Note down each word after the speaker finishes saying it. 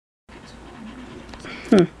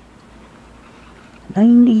Hmm.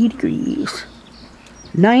 90 degrees.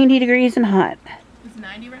 90 degrees and hot. It's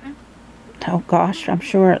 90 right now? Oh gosh, I'm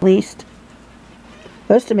sure at least.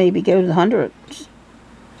 Supposed to maybe go to the hundreds.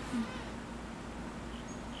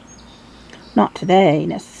 Not today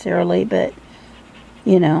necessarily, but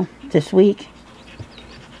you know, this week.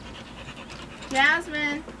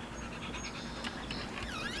 Jasmine.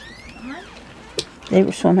 Come on. They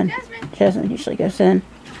were swimming. Jasmine usually goes in.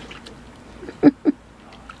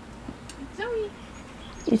 Zoe.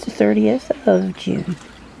 It's the 30th of June,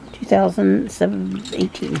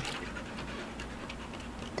 2018.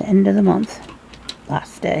 The end of the month.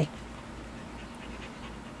 Last day.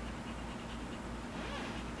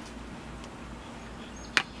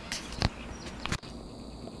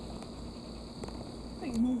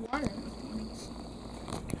 There's no water.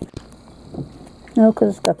 No,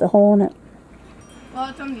 because it's got the hole in it. Well,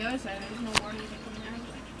 it's on the other side. There's no water even coming out.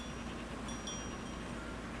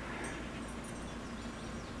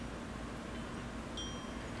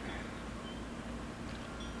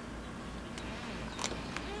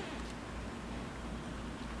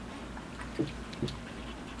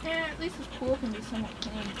 Yeah, at least this pool can be somewhat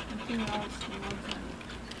clean. I'm cleaning all this stuff.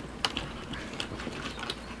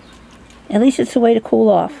 At least it's a way to cool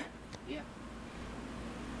off. Yeah.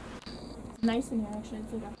 It's nice in here, actually.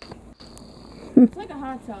 It's like a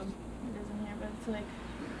hot tub. It is in here, but it's like,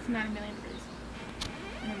 it's not a million degrees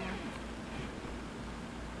anymore.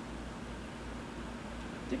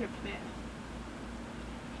 Take a bath.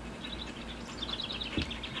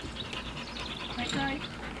 Right, guy?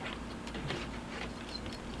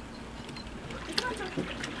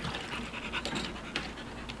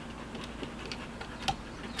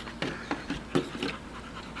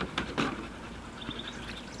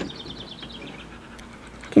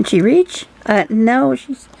 Can she reach? No,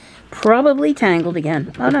 she's probably tangled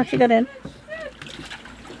again. Oh no, she got in.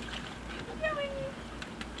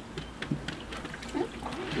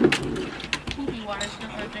 Poopy water, she's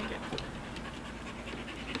not gonna drink it.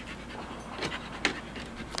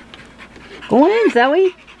 Go in,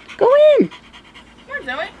 Zoe. Go in. Come on,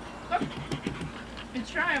 Zoe. Look.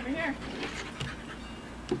 It's dry over here.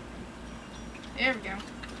 There we go.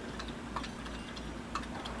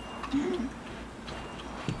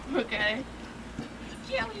 Okay.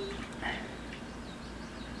 Jelly.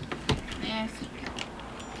 Nasty.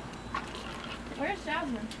 Where's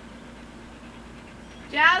Jasmine?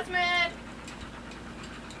 Jasmine!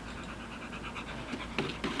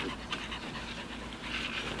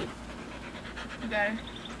 You got her.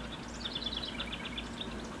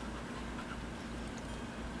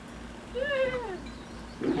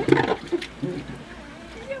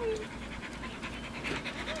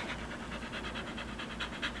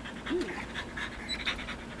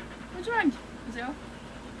 What's wrong, Zoe?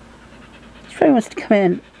 She probably wants to come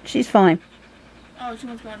in. She's fine. Oh, she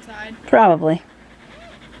wants to go inside. Probably.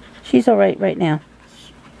 She's alright right now.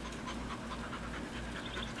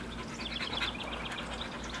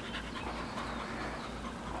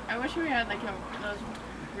 I wish we had like those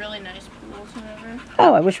really nice pools or whatever.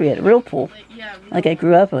 Oh, I wish we had a real pool. Yeah. Like I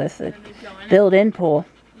grew up with. A built-in pool.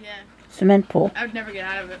 Yeah. Cement pool. I would never get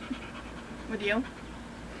out of it. Would you?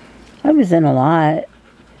 I was in a lot.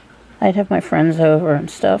 I'd have my friends over and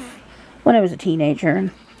stuff when I was a teenager, and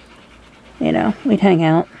you know, we'd hang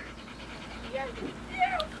out. Yeah.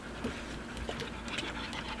 Yeah.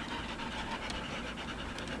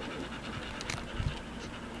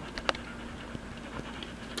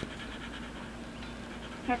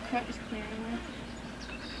 Her cut is clear anyway.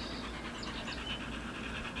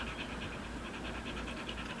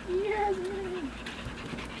 Yes.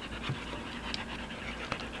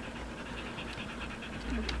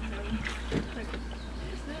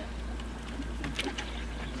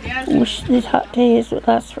 I wish these hot days would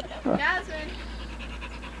last forever. Jasmine.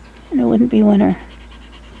 And it wouldn't be winter.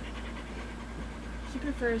 She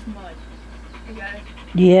prefers mud. You got it?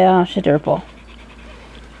 Yeah, she's dirtball.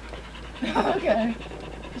 Okay.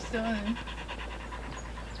 She's still in.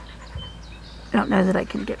 I don't know that I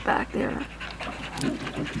can get back there.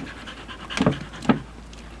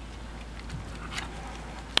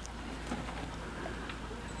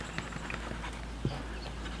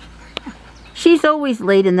 She's always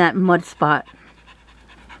laid in that mud spot.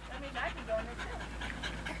 That means I can go in there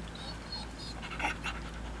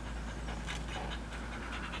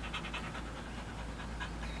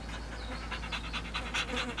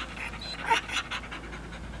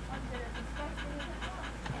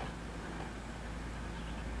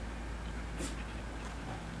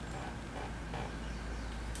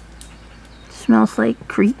Smells like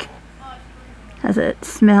creek. Has a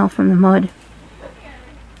smell from the mud.